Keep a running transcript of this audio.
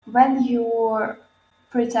when you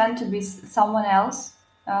pretend to be someone else,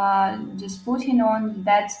 just putting on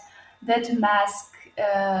that mask,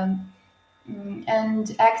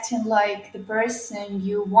 and acting like the person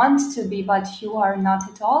you want to be, but you are not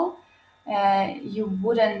at all, you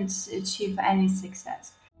wouldn't achieve any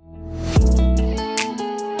success.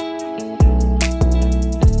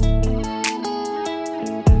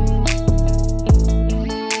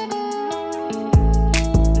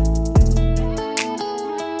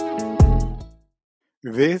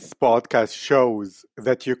 This podcast shows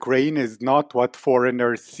that Ukraine is not what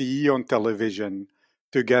foreigners see on television.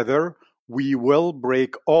 Together, we will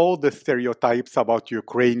break all the stereotypes about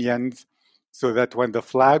Ukrainians so that when the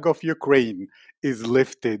flag of Ukraine is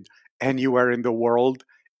lifted anywhere in the world,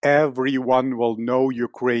 everyone will know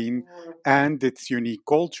Ukraine and its unique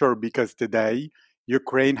culture because today,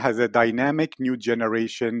 Ukraine has a dynamic new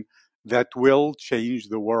generation that will change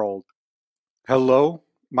the world. Hello,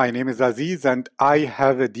 my name is Aziz, and I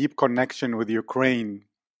have a deep connection with Ukraine.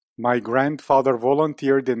 My grandfather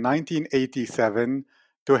volunteered in 1987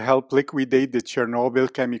 to help liquidate the Chernobyl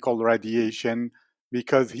chemical radiation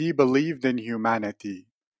because he believed in humanity.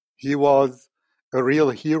 He was a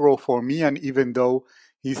real hero for me, and even though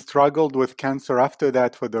he struggled with cancer after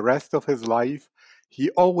that for the rest of his life, he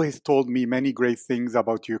always told me many great things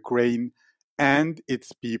about Ukraine and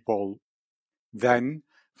its people. Then,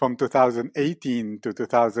 from 2018 to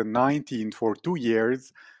 2019, for 2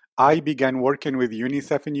 years, I began working with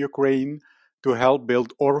UNICEF in Ukraine to help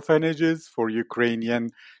build orphanages for Ukrainian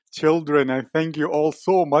children. And thank you all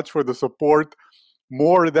so much for the support.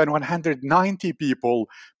 More than 190 people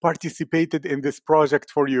participated in this project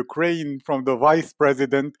for Ukraine, from the vice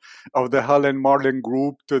president of the Helen Marlin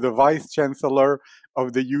Group to the vice chancellor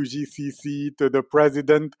of the UGCC to the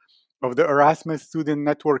president of the Erasmus Student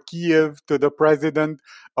Network Kiev to the president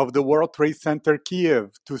of the World Trade Center Kiev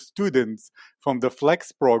to students from the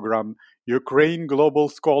FLEX program, Ukraine Global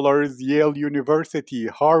Scholars, Yale University,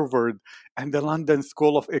 Harvard, and the London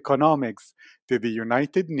School of Economics, to the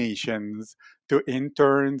United Nations, to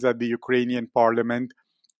interns at the Ukrainian Parliament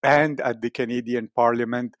and at the Canadian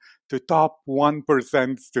Parliament, to top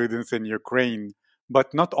 1% students in Ukraine.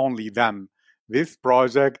 But not only them. This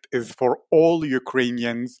project is for all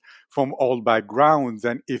Ukrainians from all backgrounds.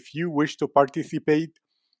 And if you wish to participate,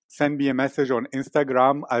 send me a message on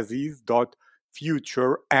Instagram,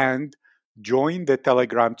 aziz.future, and join the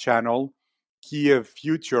Telegram channel, Kiev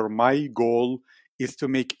Future. My goal is to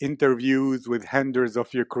make interviews with hundreds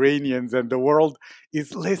of Ukrainians, and the world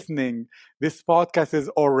is listening. This podcast is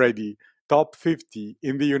already top 50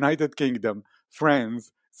 in the United Kingdom,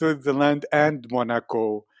 France, Switzerland, and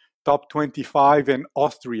Monaco, top 25 in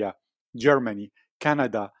Austria, Germany,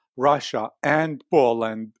 Canada, Russia, and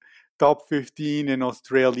Poland, top 15 in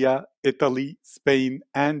Australia, Italy, Spain,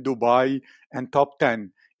 and Dubai, and top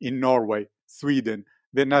 10 in Norway, Sweden,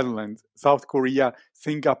 the Netherlands, South Korea,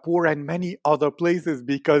 Singapore, and many other places,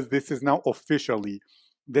 because this is now officially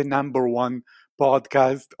the number one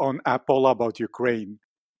podcast on Apple about Ukraine.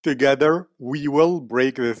 Together, we will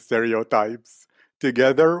break the stereotypes.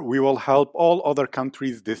 Together, we will help all other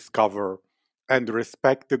countries discover and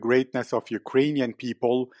respect the greatness of Ukrainian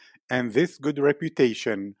people, and this good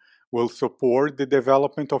reputation will support the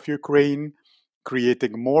development of Ukraine,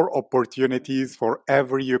 creating more opportunities for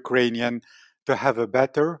every Ukrainian to have a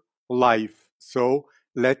better life. So,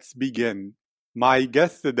 let's begin. My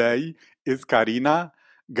guest today is Karina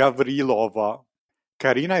Gavrilova.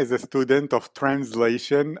 Karina is a student of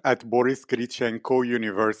translation at Boris Gritchenko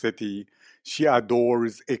University. She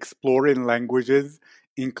adores exploring languages,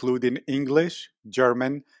 including English,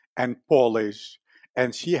 German, and Polish,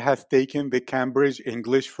 and she has taken the Cambridge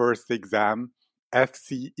English First Exam,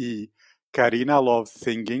 FCE. Karina loves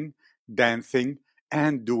singing, dancing,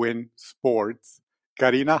 and doing sports.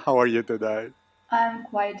 Karina, how are you today? I'm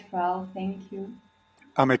quite well, thank you.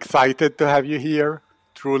 I'm excited to have you here,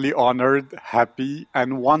 truly honored, happy,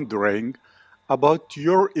 and wondering about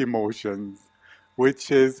your emotions, which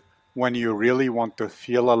is when you really want to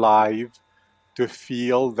feel alive, to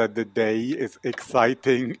feel that the day is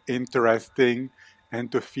exciting, interesting, and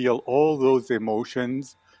to feel all those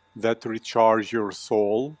emotions that recharge your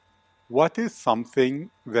soul. What is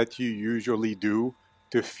something that you usually do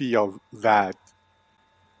to feel that?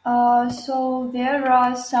 So there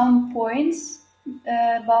are some points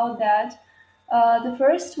about that. The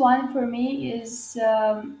first one for me is,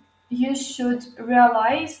 you should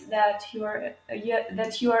realize that you are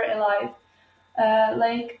alive.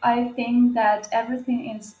 Like, I think that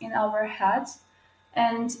everything is in our heads,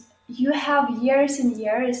 and you have years and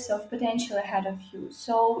years of potential ahead of you.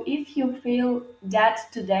 So if you feel that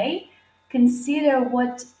today, consider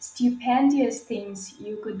what stupendous things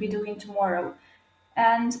you could be doing tomorrow.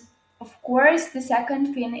 And of course, the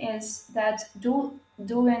second thing is that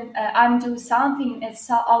I'm doing something that's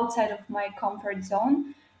outside of my comfort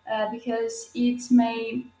zone, because it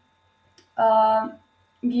may uh,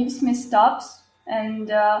 gives me stops,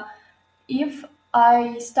 and if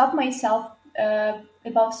I stop myself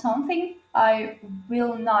about something, I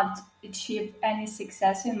will not achieve any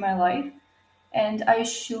success in my life, and I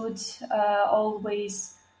should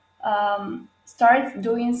always start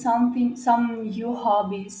doing something, some new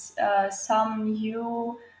hobbies, some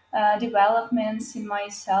new developments in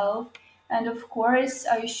myself. And of course,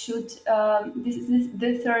 I should. This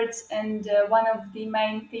the third and one of the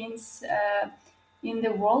main things in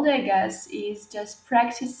the world, I guess, is just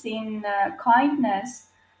practicing kindness.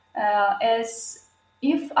 As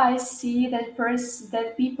if I see that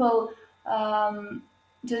people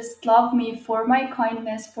just love me for my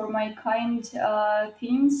kindness, for my kind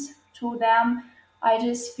things to them, I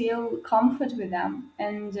just feel comfort with them,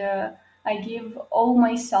 and I give all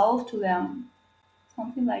myself to them,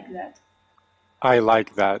 something like that. I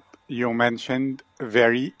like that. You mentioned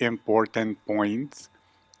very important points,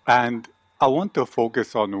 and I want to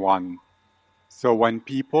focus on one. So, when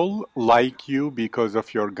people like you because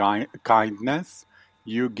of your kindness,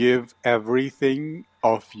 you give everything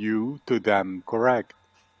of you to them, correct?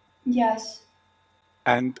 Yes.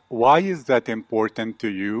 And why is that important to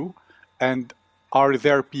you? And are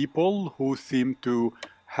there people who seem to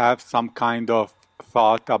have some kind of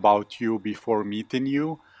thought about you before meeting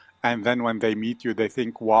you? And then when they meet you, they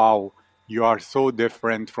think, wow, you are so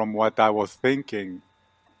different from what I was thinking.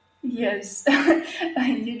 Yes.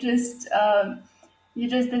 you just you're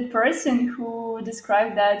just the person who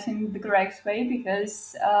described that in the correct way,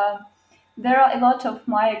 because there are a lot of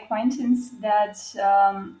my acquaintance that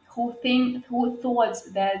who thought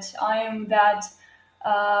that I am that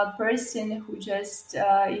person who just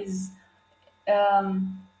is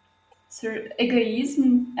um,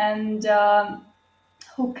 egoism, and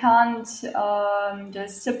who can't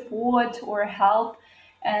just support or help.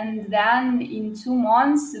 And then in 2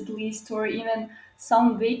 months at least, or even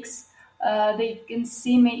some weeks, they can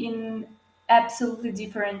see me in absolutely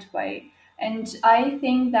different way. And I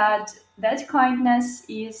think that that kindness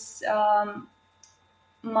is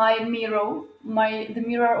my mirror, the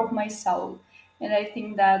mirror of my soul. And I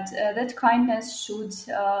think that that kindness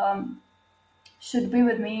should be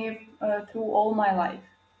with me through all my life.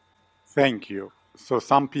 Thank you. So,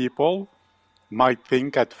 some people might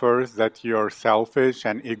think at first that you're selfish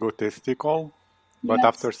and egotistical, but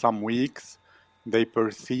after Yes. some weeks, they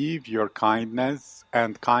perceive your kindness,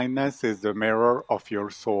 and kindness is the mirror of your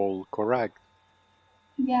soul, correct?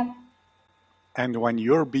 Yeah. And when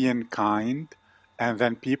you're being kind, and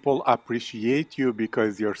then people appreciate you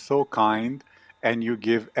because you're so kind and you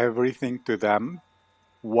give everything to them,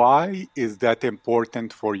 why is that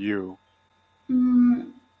important for you?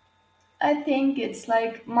 Mm, I think it's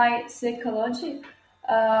like my psychology,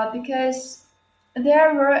 because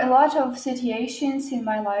there were a lot of situations in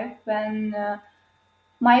my life when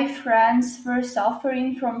my friends were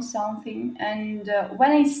suffering from something, and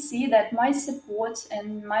when I see that my support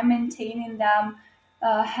and my maintaining them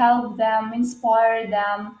help them, inspire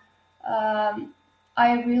them, um,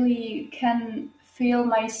 I really can feel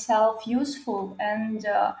myself useful, and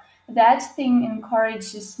that thing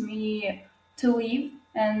encourages me to live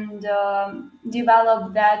and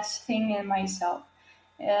develop that thing in myself.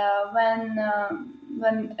 When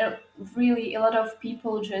really a lot of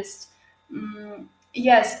people just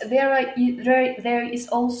yes, there is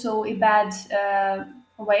also a bad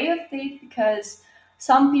way of it, because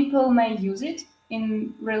some people may use it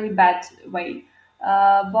in really bad way,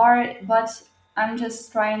 but I'm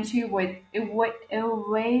just trying to avoid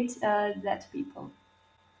that people.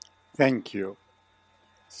 Thank you.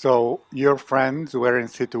 So, your friends were in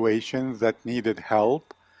situations that needed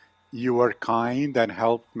help. You were kind and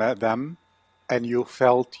helped them, and you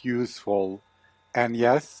felt useful. And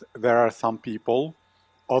yes, there are some people,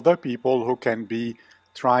 other people who can be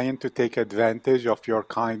trying to take advantage of your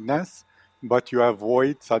kindness, but you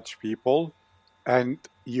avoid such people and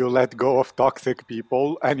you let go of toxic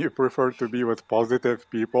people and you prefer to be with positive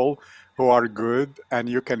people who are good and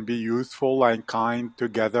you can be useful and kind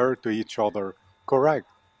together to each other. Correct.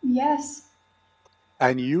 Yes.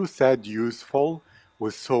 And you said useful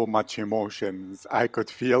with so much emotions. I could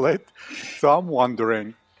feel it. So I'm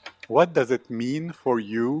wondering, what does it mean for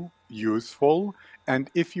you, useful? And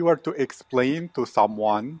if you were to explain to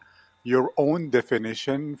someone your own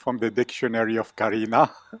definition from the dictionary of Karina,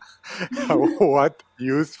 what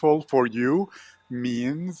useful for you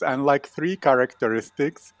means, and like three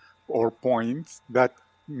characteristics, or points that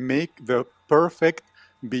make the perfect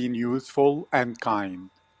being useful and kind?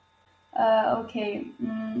 Okay,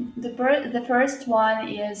 the first one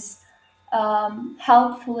is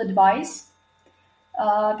helpful advice,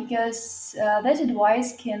 because that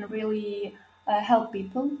advice can really help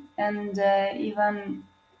people and even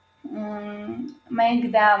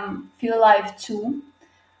make them feel alive too.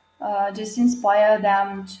 Just inspire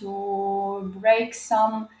them to break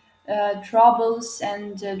some troubles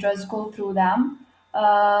and just go through them.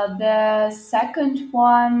 The second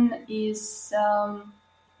one is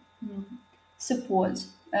support,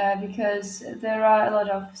 because there are a lot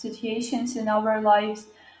of situations in our lives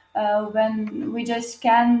when we just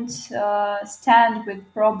can't stand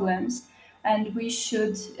with problems, and we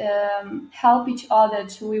should help each other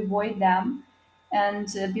to avoid them and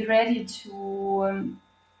be ready to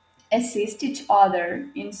assist each other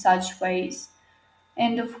in such ways.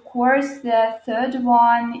 And of course, the third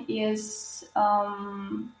one is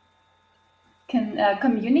can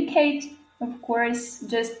communicate. Of course,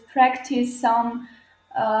 just practice some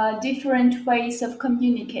different ways of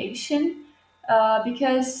communication,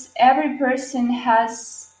 because every person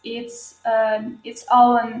has its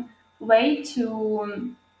own way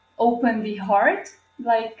to open the heart,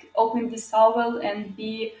 like open the soul and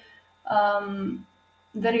be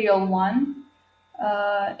the real one,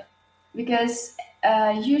 uh, because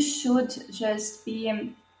you should just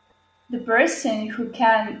be the person who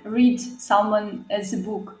can read someone as a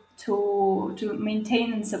book to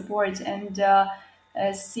maintain and support and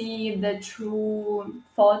see the true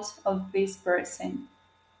thought of this person.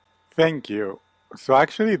 Thank you. So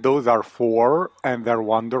actually, those are four and they're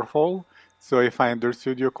wonderful. So if I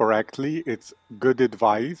understood you correctly, it's good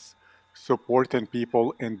advice, supporting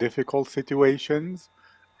people in difficult situations,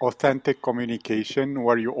 authentic communication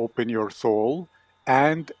where you open your soul,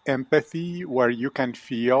 and empathy where you can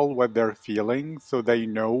feel what they're feeling so they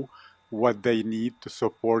know what they need to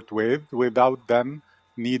support with without them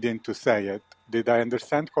needing to say it. Did I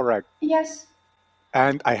understand correct? Yes.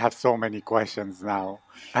 And I have so many questions now.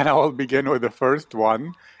 And I will begin with the first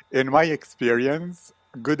one. In my experience,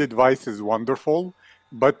 good advice is wonderful,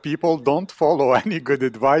 but people don't follow any good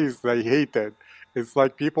advice. They hate it. It's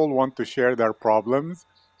like people want to share their problems,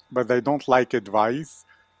 but they don't like advice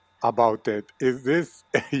about it. Is this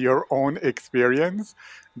your own experience?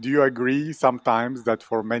 Do you agree sometimes that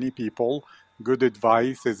for many people, good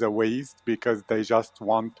advice is a waste because they just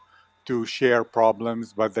want to share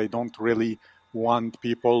problems, but they don't really want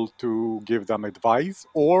people to give them advice?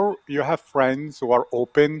 Or you have friends who are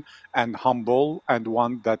open and humble and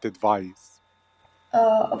want that advice?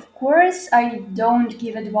 Of course, I don't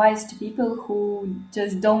give advice to people who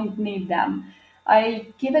just don't need them. I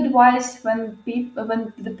give advice when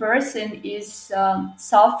when the person is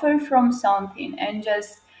suffer from something and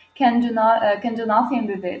just can do nothing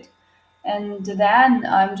with it, and then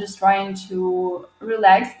I'm just trying to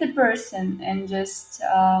relax the person and just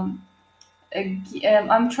I'm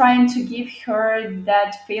trying to give her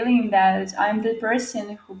that feeling that I'm the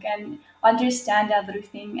person who can understand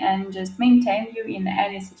everything and just maintain you in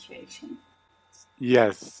any situation.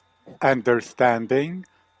 Yes, understanding,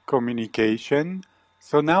 communication.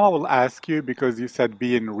 So now I will ask you because you said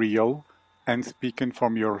being real and speaking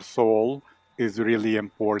from your soul is really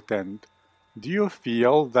important. Do you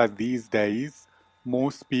feel that these days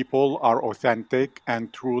most people are authentic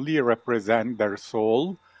and truly represent their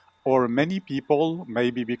soul? Or many people,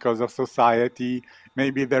 maybe because of society,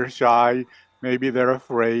 maybe they're shy, maybe they're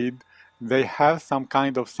afraid, they have some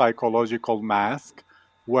kind of psychological mask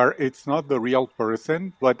where it's not the real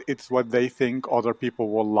person, but it's what they think other people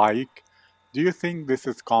will like. Do you think this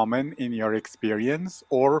is common in your experience,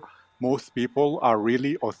 or most people are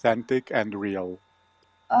really authentic and real?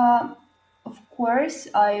 Um, of course,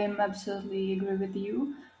 I am absolutely agree with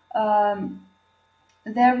you. Um,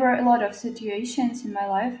 there were a lot of situations in my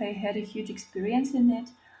life. I had a huge experience in it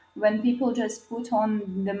when people just put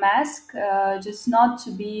on the mask, just not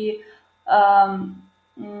to be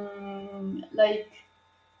like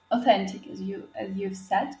authentic, as you've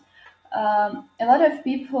said. A lot of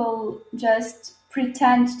people just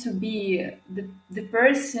pretend to be the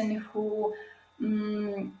person who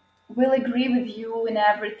um, will agree with you in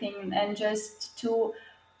everything and just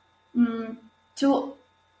um, to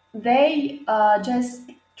they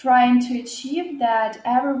just trying to achieve that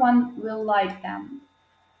everyone will like them,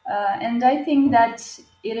 and I think that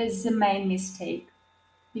it is the main mistake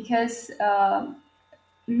because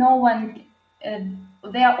no one uh,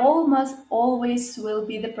 they are almost always will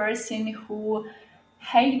be the person who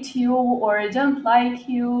hate you or don't like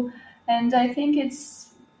you, and I think it's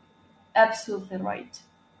absolutely right.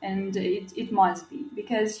 and it must be,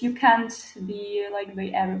 because you can't be like by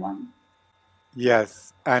everyone.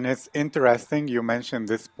 Yes, and it's interesting you mentioned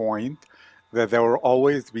this point that there will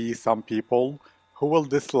always be some people who will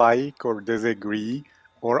dislike or disagree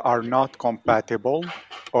or are not compatible,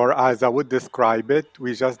 or as I would describe it,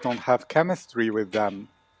 we just don't have chemistry with them.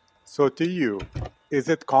 So, to you, is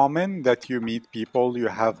it common that you meet people you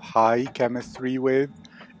have high chemistry with,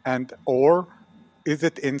 and or is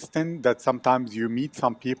it instant that sometimes you meet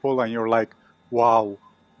some people and you're like, wow,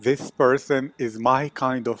 this person is my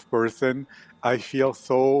kind of person. I feel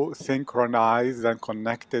so synchronized and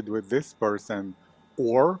connected with this person.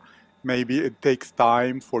 Or maybe it takes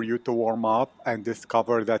time for you to warm up and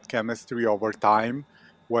discover that chemistry over time,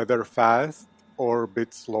 whether fast or a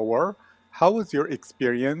bit slower. How was your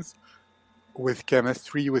experience with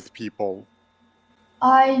chemistry with people?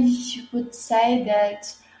 I would say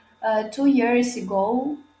that 2 years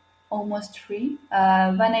ago, almost three,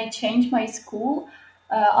 when I changed my school,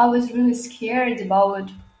 I was really scared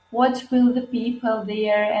about what will the people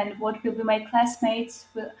there and what will be my classmates.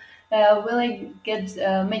 Will I get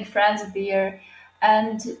make friends there?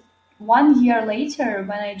 And 1 year later,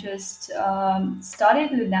 when I just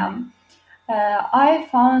studied with them, I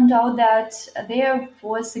found out that there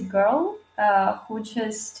was a girl who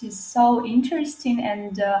just is so interesting,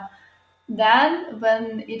 and then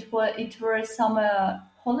when it were summer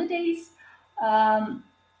holidays, um,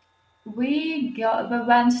 we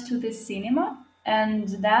went to the cinema, and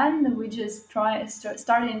then we just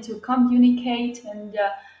starting to communicate and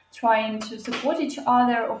trying to support each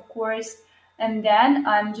other, of course. And then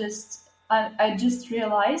I just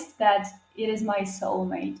realized that it is my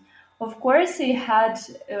soulmate. Of course, I had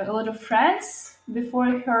a lot of friends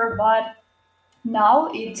before her, but now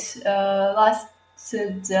it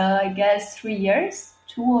lasted, I guess, 3 years,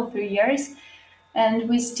 2 or 3 years, and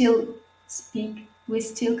we still speak, we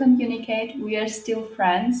still communicate, we are still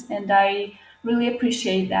friends, and I really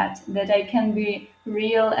appreciate that I can be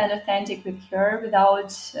real and authentic with her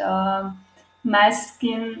without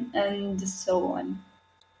masking and so on.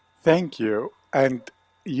 Thank you. And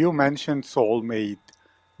you mentioned soulmate.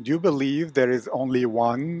 Do you believe there is only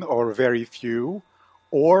one or very few,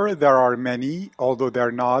 or there are many, although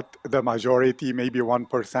they're not the majority, maybe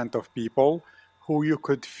 1% of people, who you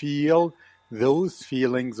could feel those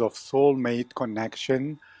feelings of soulmate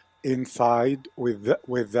connection inside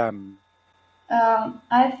with them?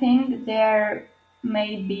 I think there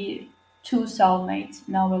may be two soulmates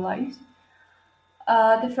in our lives.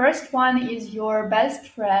 The first one is your best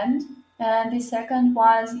friend, and the second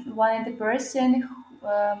one is the person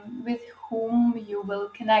with whom you will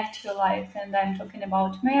connect your life. And I'm talking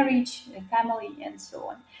about marriage, family, and so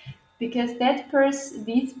on. Because that person,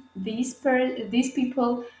 these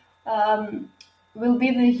people will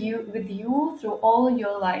be with you through all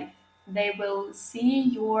your life. They will see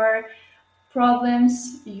your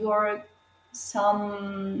problems, your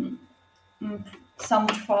some mm, some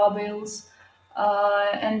troubles,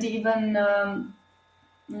 and even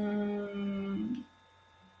mm,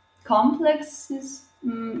 complexes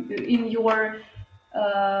in your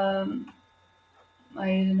um, I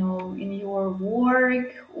don't know, in your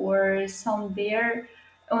work or some there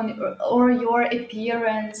on or your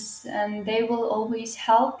appearance, and they will always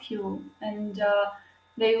help you, and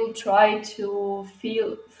they will try to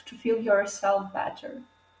feel yourself better.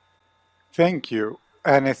 Thank you.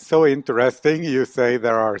 And it's so interesting you say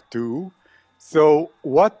there are two. So,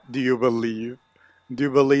 what do you believe? Do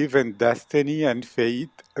you believe in destiny and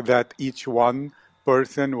fate that each one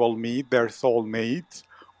person will meet their soulmates?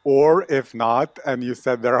 Or if not, and you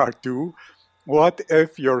said there are two, what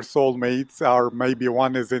if your soulmates are maybe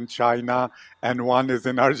one is in China and one is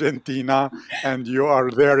in Argentina and you are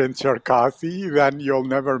there in Cherkasy, then you'll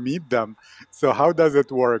never meet them. So, how does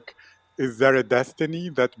it work? Is there a destiny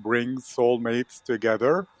that brings soulmates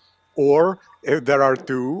together? Or if there are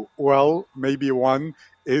two, well, maybe one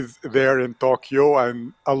is there in Tokyo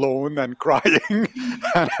and alone and crying,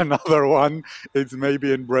 and another one is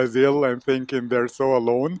maybe in Brazil and thinking they're so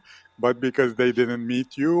alone, but because they didn't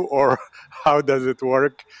meet you, or how does it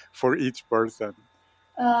work for each person?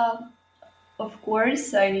 Uh, of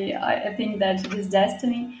course, I think that it is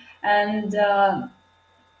destiny, and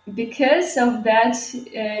because of that,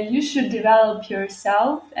 you should develop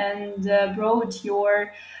yourself and broaden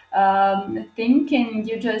your thinking.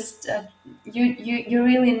 You just you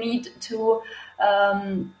really need to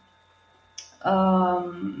um,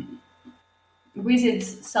 um, visit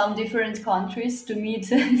some different countries to meet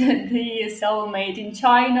the soulmate in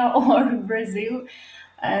China or Brazil,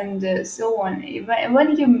 and so on.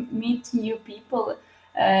 When you meet new people,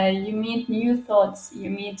 you meet new thoughts, you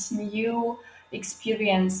meet new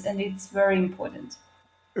experience, and it's very important.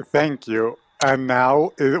 Thank you. And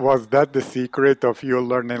now, was that the secret of you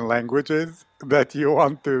learning languages? That you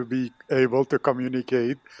want to be able to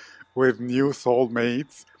communicate with new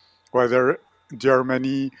soulmates, whether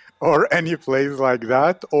Germany or any place like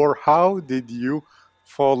that? Or how did you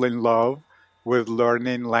fall in love with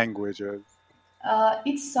learning languages?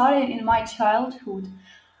 It started in my childhood.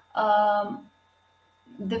 Um,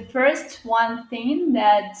 the first one thing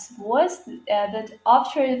that was that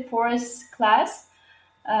after the first class,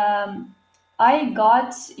 um, I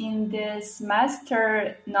got in the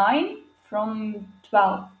semester 9 from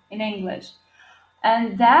 12 in English.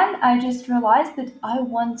 And then I just realized that I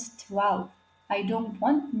want 12. I don't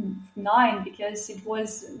want 9 because it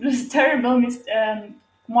was a terrible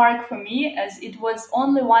mark for me, as it was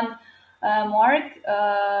only one mark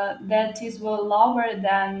that is well lower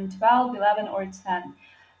than 12, 11, or 10.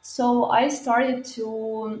 So I started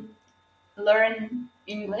to learn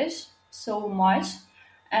English so much,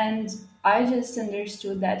 and I just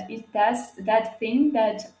understood that that's that thing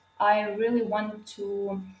that I really want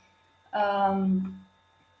to. Um,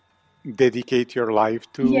 Dedicate your life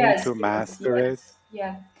yes, to yes, master it?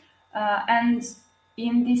 yes, yeah. And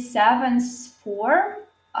in the seventh form,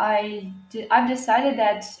 I've decided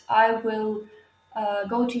that I will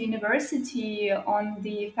go to university on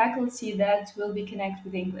the faculty that will be connected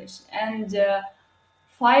with English. And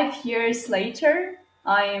 5 years later,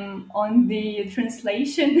 I'm on the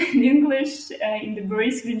translation in English in the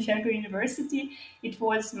Boris Grinchenko University. It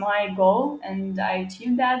was my goal, and I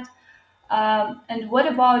achieved that. And what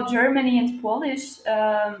about Germany and Polish?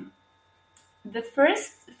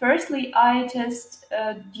 Firstly, I just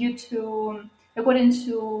due to according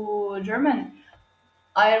to German,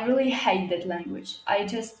 I really hate that language. I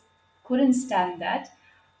just couldn't stand that.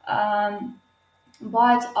 Um,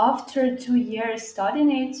 but after 2 years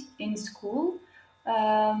studying it in school,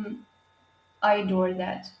 um, I adore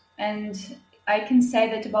that. And I can say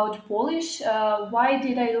that about Polish. Why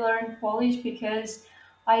did I learn Polish? Because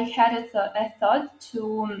I had a thought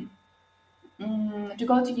to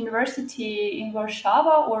go to university in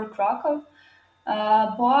Warsaw or Krakow,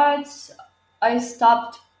 but I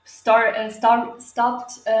stopped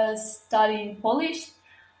studying Polish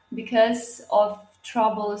because of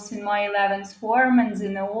troubles in my 11th form and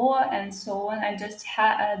ZNO and so on. I just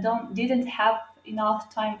don't didn't have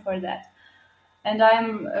enough time for that, and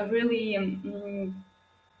I'm really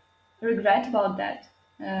regret about that.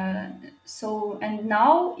 So and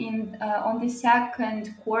now in on the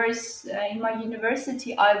second course in my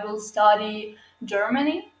university, I will study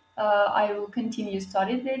Germany. I will continue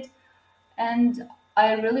studying it, and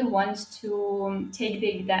I really want to take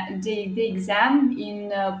the exam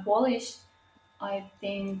in Polish. I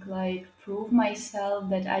think like prove myself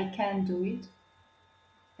that I can do it,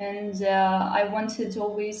 and I wanted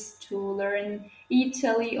always to learn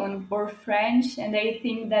Italy or French, and I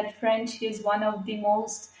think that French is one of the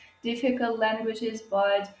most difficult languages,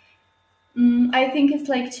 but I think it's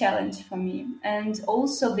like challenge for me, and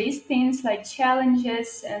also these things like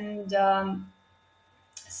challenges and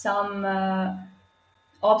some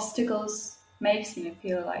obstacles makes me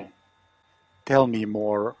feel like. Tell me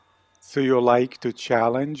more. So you like to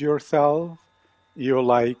challenge yourself? You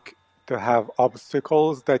like to have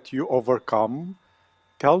obstacles that you overcome?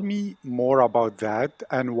 Tell me more about that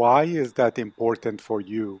and why is that important for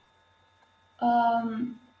you?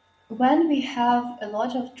 Um, when we have a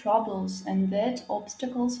lot of troubles and that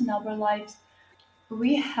obstacles in our lives,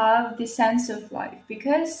 we have the sense of life,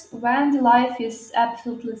 because when the life is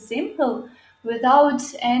absolutely simple without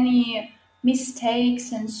any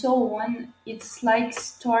mistakes and so on, it's like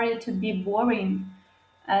started to be boring,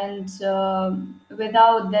 and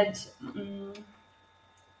without that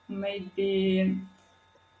maybe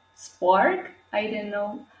spark, I don't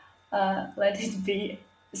know, let it be.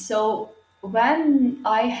 So when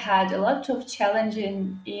I had a lot of challenge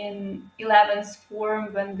in 11th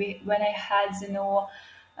form, when I had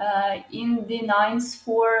in the ninth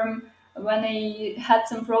form, when I had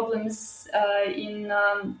some problems in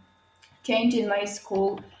changing my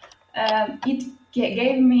school, it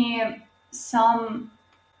gave me some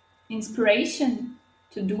inspiration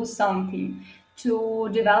to do something, to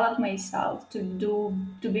develop myself, to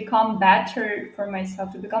become better for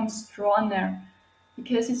myself, to become stronger,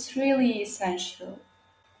 because it's really essential.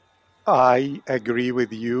 I agree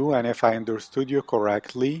with you, and if I understood you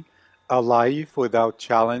correctly, a life without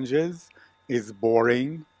challenges is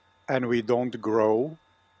boring and we don't grow.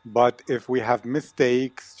 But if we have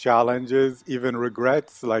mistakes, challenges, even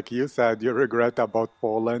regrets, like you said, you regret about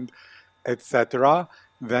Poland, etc.,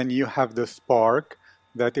 then you have the spark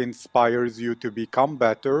that inspires you to become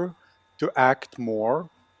better, to act more,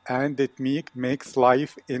 and it makes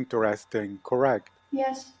life interesting, correct?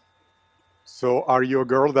 Yes. So, are you a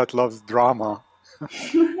girl that loves drama?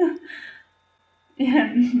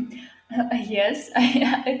 Yes,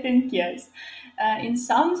 I think yes. In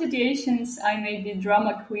some situations, I may be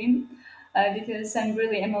drama queen because I'm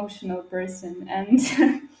really emotional person, and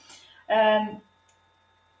um,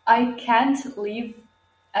 I can't live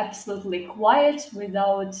absolutely quiet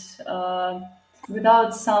without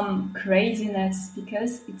some craziness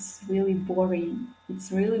because it's really boring.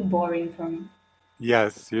 It's really boring for me.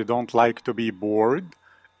 Yes, you don't like to be bored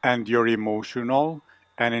and you're emotional.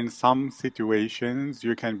 And in some situations,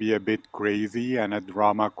 you can be a bit crazy and a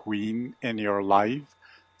drama queen in your life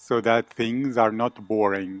so that things are not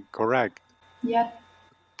boring, correct? Yep.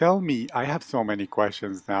 Tell me, I have so many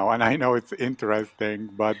questions now, and I know it's interesting,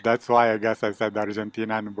 but that's why I guess I said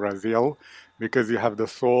Argentina and Brazil, because you have the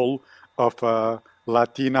soul of a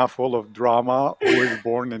Latina full of drama who is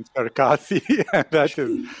born in Cherkasy, and that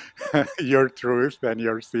is your truth and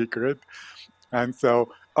your secret. And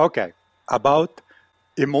so, okay, about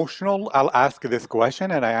emotional, I'll ask this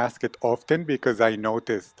question, and I ask it often because I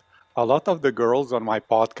noticed a lot of the girls on my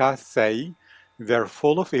podcast say they're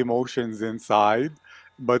full of emotions inside,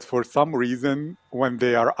 but for some reason, when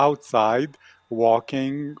they are outside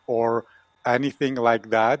walking or anything like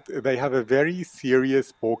that, they have a very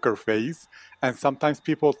serious poker face. And sometimes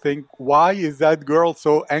people think, why is that girl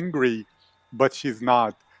so angry? But she's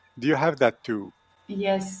not. Do you have that too?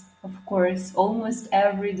 Yes, of course, almost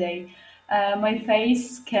every day. My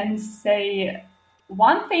face can say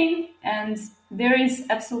one thing, and there is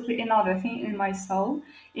absolutely another thing in my soul,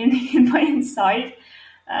 in my inside.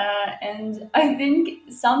 And I think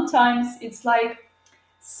sometimes it's like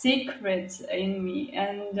secret in me,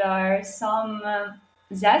 and some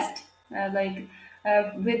zest,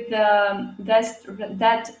 with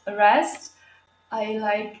that rest, I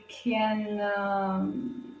like can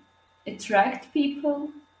attract people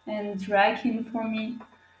and drag in for me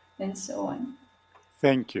and so on.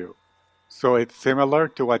 Thank you. So it's similar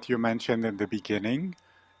to what you mentioned in the beginning.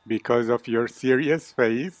 Because of your serious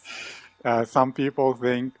face, some people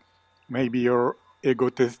think maybe you're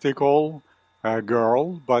egotistical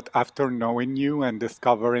girl, but after knowing you and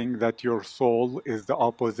discovering that your soul is the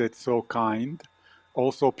opposite, so kind,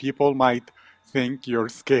 also people might think you're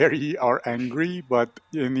scary or angry, but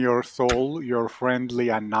in your soul, you're friendly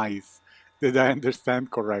and nice. Did I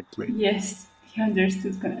understand correctly? Yes, you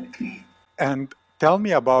understood correctly. And tell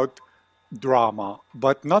me about drama,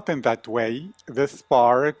 but not in that way. The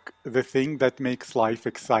spark, the thing that makes life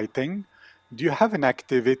exciting. Do you have an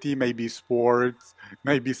activity, maybe sports,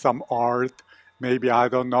 maybe some art, maybe, I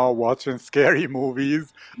don't know, watching scary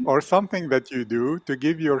movies, or something that you do to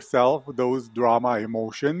give yourself those drama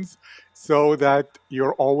emotions so that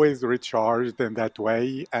you're always recharged in that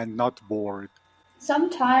way and not bored?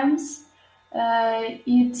 Sometimes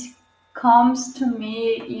it comes to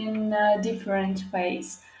me in different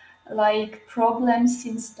ways, like problems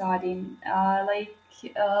in studying,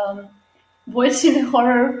 watching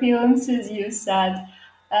horror films, as you said.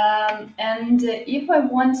 And if I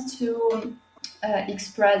want to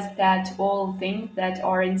express that all things that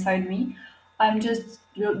are inside me, I'm just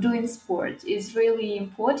doing sport. It's really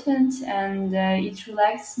important, and it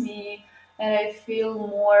relaxes me, and I feel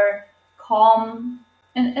more calm,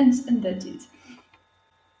 and that's it.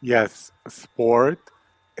 Yes, sport,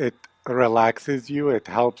 it relaxes you, it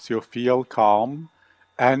helps you feel calm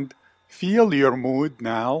and feel your mood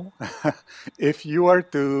now. If you are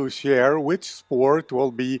to share which sport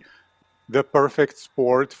will be the perfect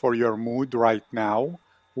sport for your mood right now,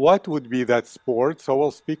 what would be that sport? So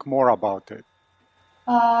we'll speak more about it.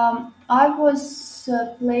 I was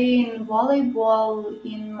playing volleyball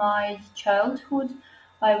in my childhood.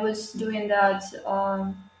 I was doing that,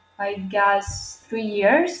 I guess, 3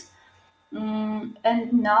 years.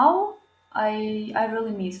 And now I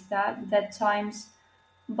really miss that times.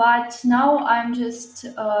 But now I'm just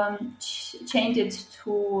change it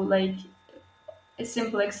to like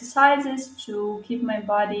simple exercises to keep my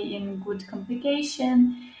body in good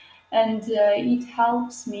complication, and it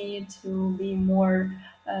helps me to be more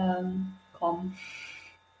calm.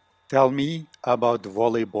 Tell me about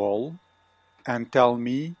volleyball and tell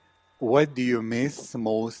me what do you miss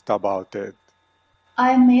most about it?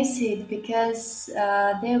 I miss it because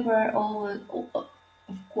there were always, of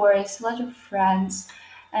course, a lot of friends,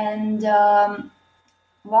 and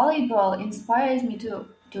volleyball inspires me to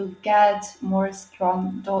get more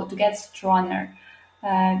strong, to get stronger,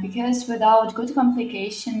 because without good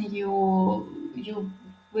complication, you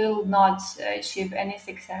will not achieve any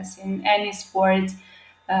success in any sport,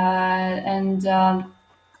 and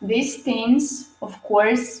these things, of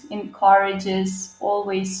course, encourages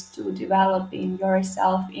always to develop in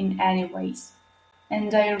yourself in any ways,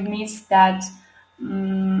 and I miss that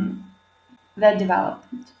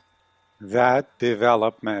development. That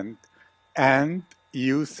development. And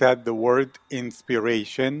you said the word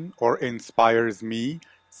inspiration or inspires me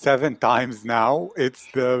 7 times now. It's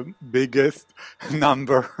the biggest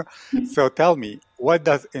number. So tell me, what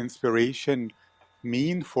does inspiration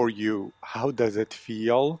mean for you? How does it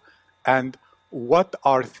feel? And what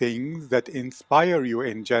are things that inspire you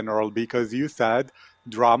in general? Because you said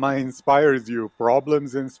drama inspires you,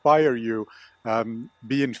 problems inspire you,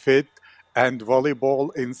 being fit and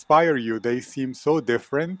volleyball inspire you. They seem so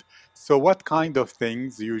different. So, what kind of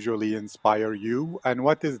things usually inspire you, and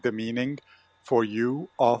what is the meaning for you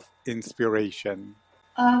of inspiration?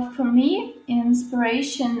 For me,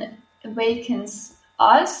 inspiration awakens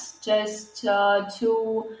us just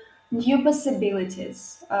to new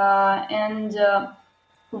possibilities, and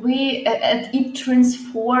it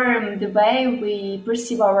transforms the way we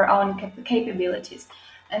perceive our own capabilities.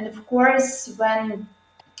 And of course, when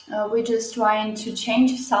we're just trying to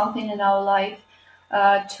change something in our life,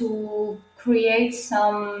 to create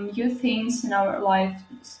some new things in our life,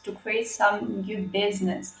 to create some new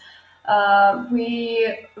business.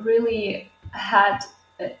 We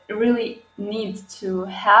really need to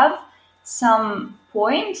have some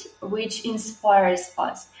point which inspires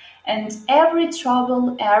us. And every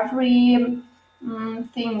trouble, every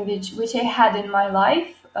thing which I had in my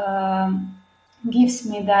life gives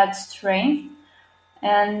me that strength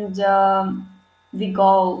and the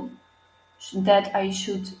goal that I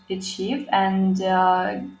should achieve and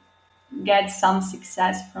get some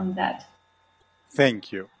success from that.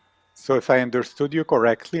 Thank you. So, if I understood you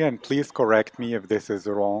correctly, and please correct me if this is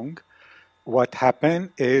wrong, what happened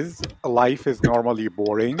is life is normally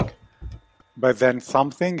boring, but then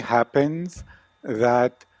something happens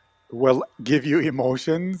that will give you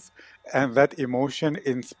emotions, and that emotion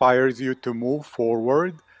inspires you to move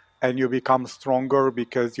forward, and you become stronger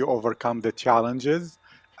because you overcome the challenges,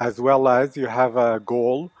 as well as you have a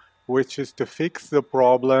goal, which is to fix the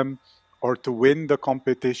problem or to win the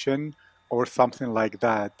competition or something like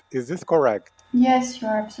that. Is this correct? Yes,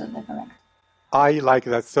 you're absolutely correct. I like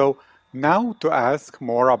that. So now to ask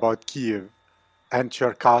more about Kiev and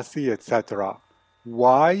Cherkasy, etc.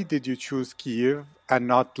 Why did you choose Kiev and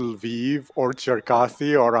not Lviv or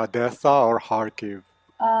Cherkasy or Odessa or Kharkiv?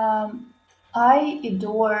 Um, I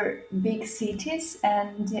adore big cities,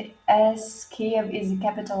 and as Kiev is the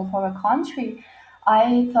capital of our country,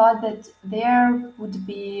 I thought that there would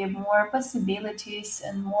be more possibilities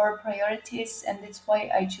and more priorities, and that's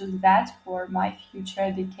why I chose that for my future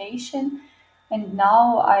education. And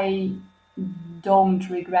now I don't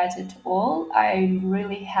regret it all. I'm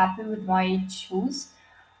really happy with my choice.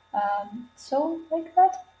 So, like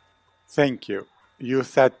that. Thank you. You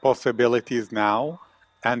said possibilities now,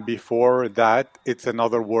 and before that, it's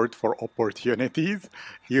another word for opportunities.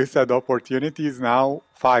 You said opportunities now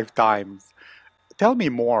 5 times. Tell me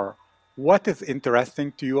more. What is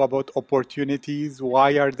interesting to you about opportunities?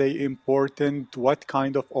 Why are they important? What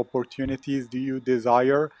kind of opportunities do you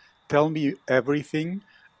desire? Tell me everything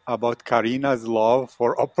about Karina's love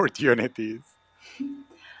for opportunities.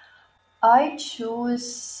 I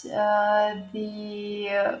chose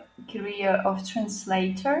the career of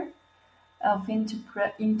translator, of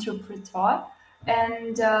interpreter,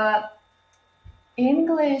 and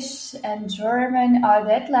English and German are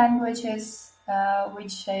that languages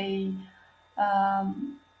which I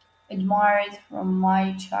um, admired from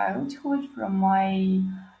my childhood, from my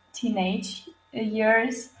teenage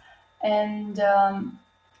years, and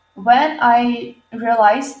when I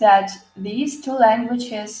realized that these two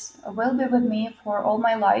languages will be with me for all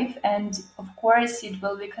my life, and of course, it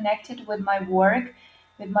will be connected with my work,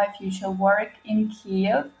 with my future work in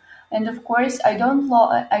Kiev. And of course, I don't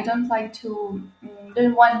like to,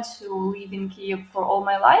 don't want to live in Kiev for all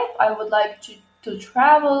my life. I would like to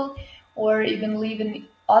travel or even live in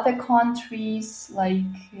other countries like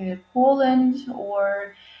Poland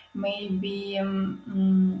or maybe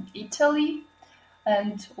Italy.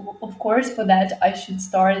 And of course, for that, I should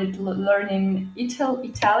start learning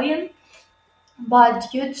Italian. But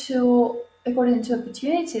due to, according to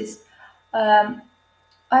opportunities, um,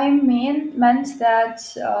 meant that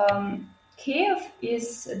Kiev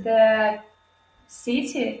is the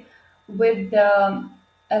city with a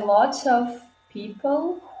lot of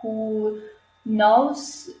people who know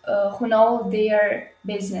their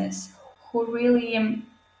business, who really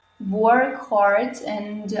work hard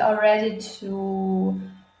and are ready to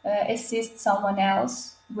assist someone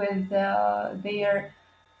else with their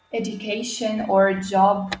education or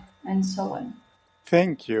job and so on.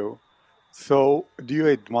 Thank you. So, do you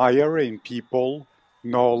admire in people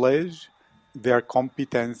knowledge, their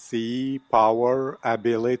competency, power,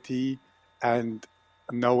 ability, and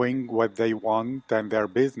knowing what they want and their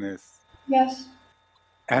business? Yes.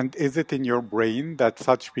 And is it in your brain that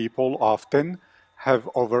such people often have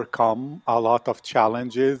overcome a lot of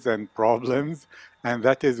challenges and problems, and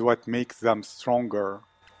that is what makes them stronger?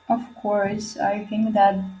 Of course, I think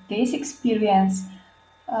that this experience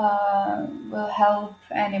will help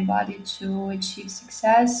anybody to achieve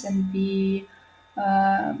success and be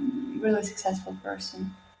really successful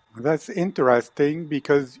person. That's interesting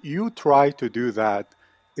because you try to do that.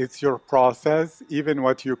 It's your process, even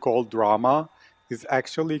what you call drama, is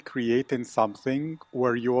actually creating something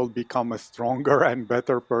where you will become a stronger and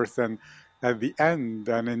better person at the end.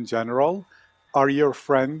 And in general, are your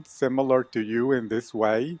friends similar to you in this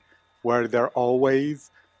way, where they're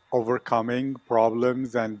always overcoming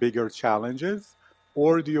problems and bigger challenges?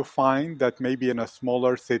 Or do you find that maybe in a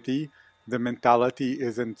smaller city, the mentality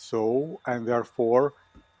isn't so, and therefore,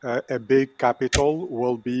 a big capital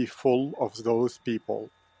will be full of those people?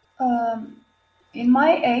 Um, in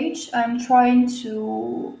my age, I'm trying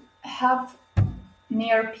to have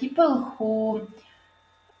near people who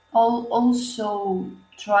also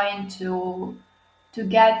trying to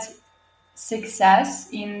get success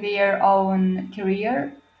in their own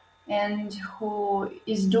career and who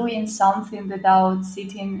is doing something without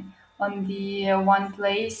sitting on the one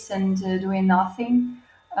place and doing nothing,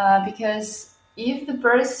 because if the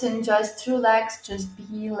person just relax, just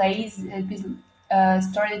be lazy,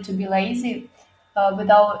 started to be lazy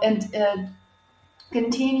without and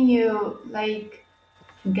continue like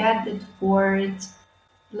get that word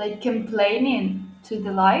like complaining to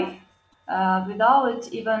the life without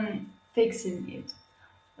even fixing it.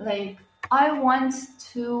 Like I want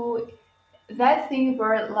to that thing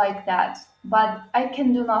were like that, but I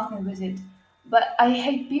can do nothing with it. But I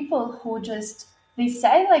hate people who just they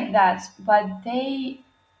say like that, but they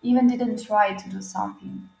even didn't try to do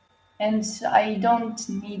something. And I don't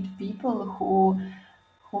need people who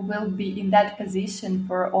will be in that position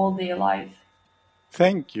for all their life.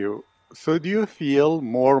 Thank you. So, do you feel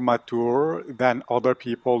more mature than other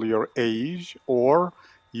people your age, or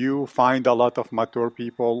you find a lot of mature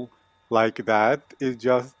people like that? It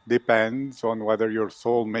just depends on whether you're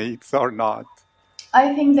soulmates or not.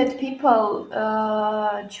 I think that people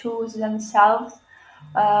choose themselves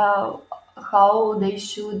uh, how they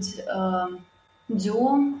should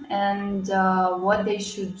do and what they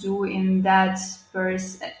should do in that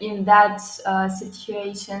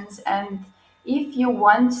situations. And if you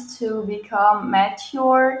want to become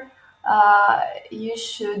mature, you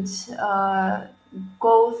should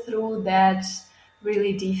go through that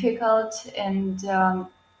really difficult and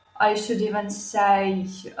I should even say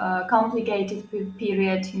complicated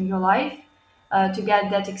period in your life to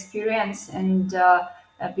get that experience and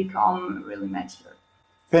become really mature.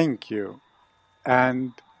 Thank you.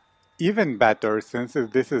 And even better, since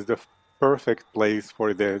this is the perfect place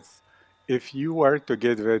for this, if you were to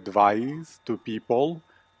give advice to people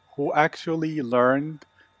who actually learned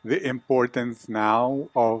the importance now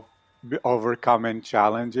of overcoming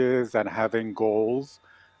challenges and having goals,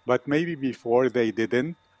 but maybe before they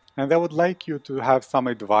didn't, and they would like you to have some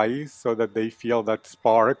advice so that they feel that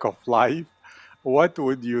spark of life, what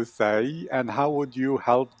would you say and how would you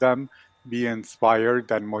help them be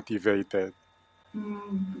inspired and motivated?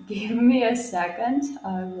 Give me a second.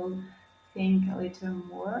 I will think a little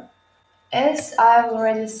more. As I've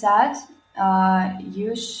already said,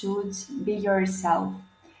 you should be yourself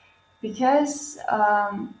because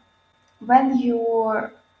when you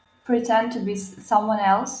pretend to be someone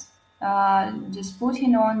else, just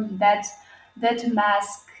putting on that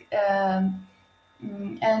mask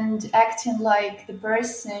and acting like the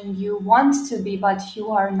person you want to be, but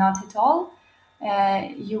you are not at all,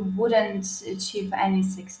 you wouldn't achieve any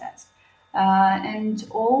success. And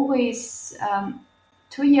always,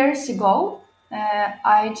 2 years ago,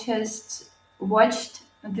 I just watched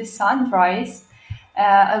the sunrise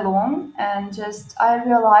alone, and just I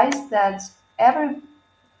realized that every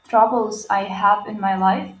troubles I have in my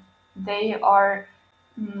life, they are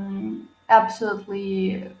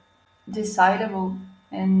absolutely decidable,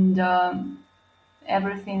 and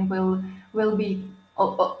everything will be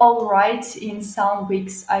all right in some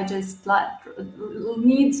weeks. I just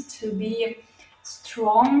need to be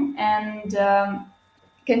strong and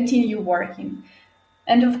continue working.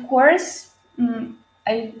 And of course,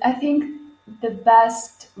 I think the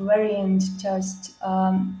best variant just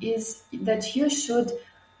is that you should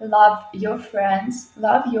love your friends,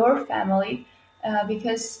 love your family,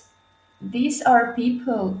 because these are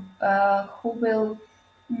people who will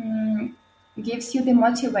mm, gives you the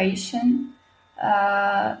motivation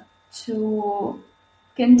uh, to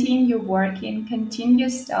continue working, continue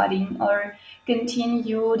studying, or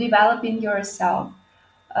continue developing yourself.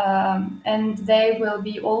 And they will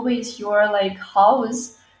be always your like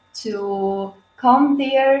house to come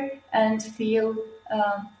there and feel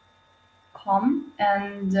uh, calm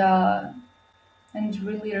and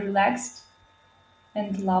really relaxed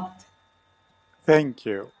and loved. Thank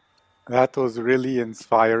you. That was really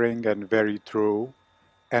inspiring and very true.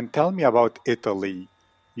 And tell me about Italy.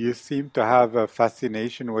 You seem to have a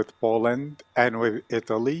fascination with Poland and with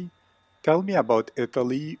Italy. Tell me about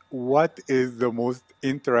Italy. What is the most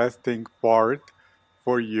interesting part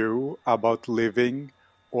for you about living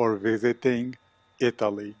or visiting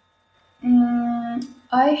Italy?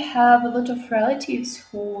 I have a lot of relatives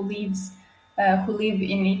who live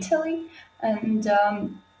in Italy, and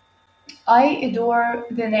I adore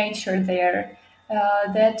the nature there.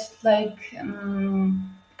 That like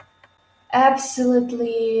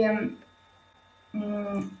absolutely,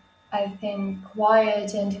 mm, I think,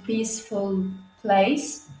 quiet and peaceful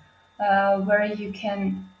place where you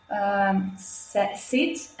can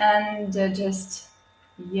sit and just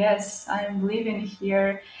yes, I'm living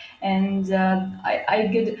here, and I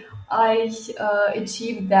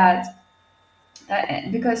achieved that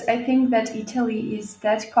because I think that Italy is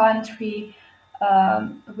that country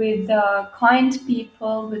with kind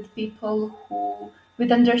people, with people who,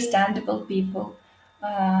 with understandable people,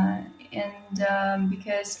 and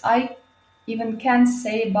because I even can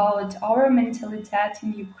say about our mentality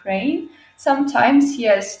in Ukraine. Sometimes,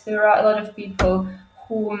 yes, there are a lot of people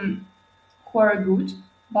who who are good,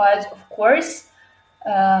 but of course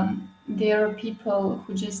there are people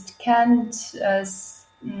who just can't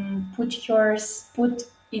put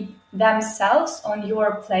it themselves on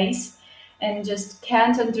your place and just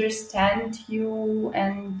can't understand you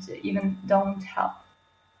and even don't help.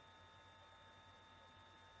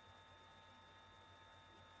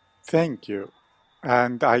 Thank you.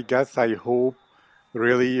 And I guess I hope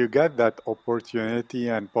really you get that opportunity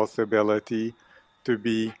and possibility to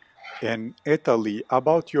be in Italy.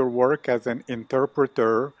 About your work as an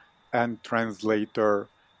interpreter and translator,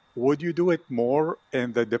 would you do it more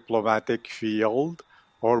in the diplomatic field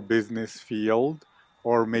or business field,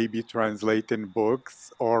 or maybe translating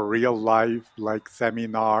books or real life like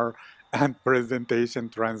seminar and presentation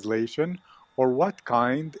translation? Or what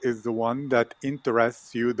kind is the one that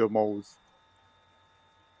interests you the most?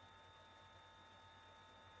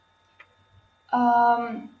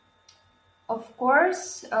 Um, of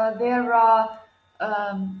course, there are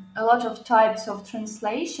a lot of types of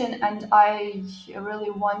translation, and I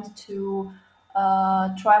really want to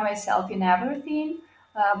try myself in everything.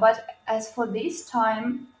 But as for this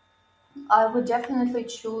time, I would definitely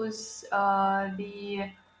choose the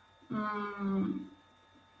mm,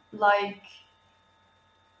 like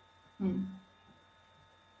hmm,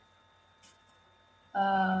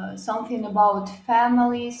 something about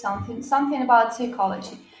family, something about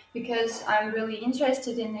psychology, because I'm really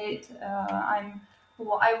interested in it.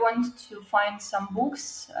 I want to find some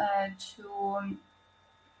books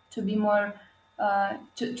to be more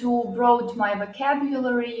to broaden my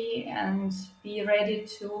vocabulary and be ready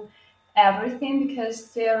to everything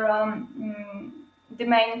because there are the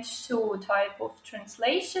main two type of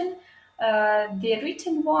translation, the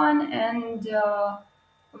written one and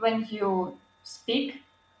when you speak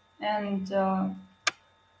and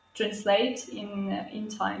translate in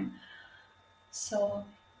time. So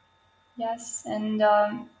yes, and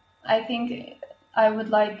I think I would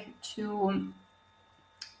like to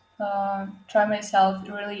try myself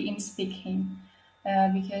really in speaking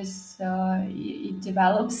because it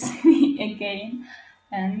develops me again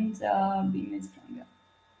and being stronger.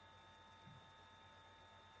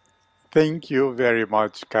 Thank you very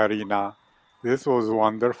much, Karina. This was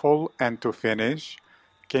wonderful. And to finish,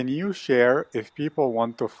 can you share if people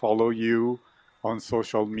want to follow you on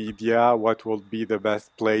social media, what will be the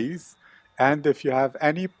best place? And if you have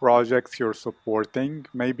any projects you're supporting,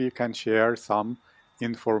 maybe you can share some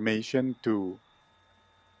information too.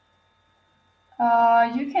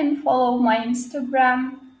 You can follow my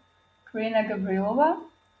Instagram, Karina Gavrilova,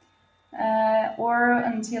 or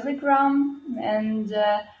on Telegram. And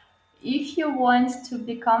if you want to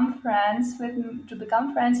become friends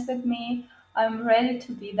with me, I'm ready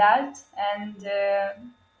to be that, and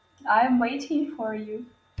I'm waiting for you.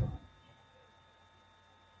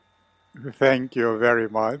 Thank you very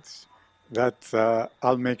much.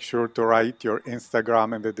 I'll make sure to write your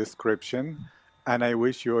Instagram in the description. And I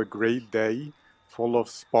wish you a great day full of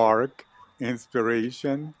spark,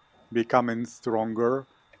 inspiration, becoming stronger,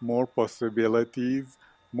 more possibilities,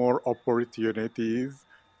 more opportunities,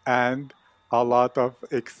 and a lot of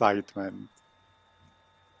excitement.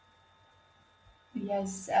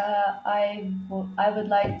 Yes, I would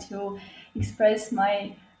like to express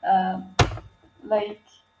my like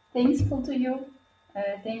thankful to you.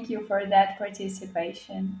 Thank you for that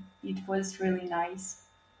participation. It was really nice.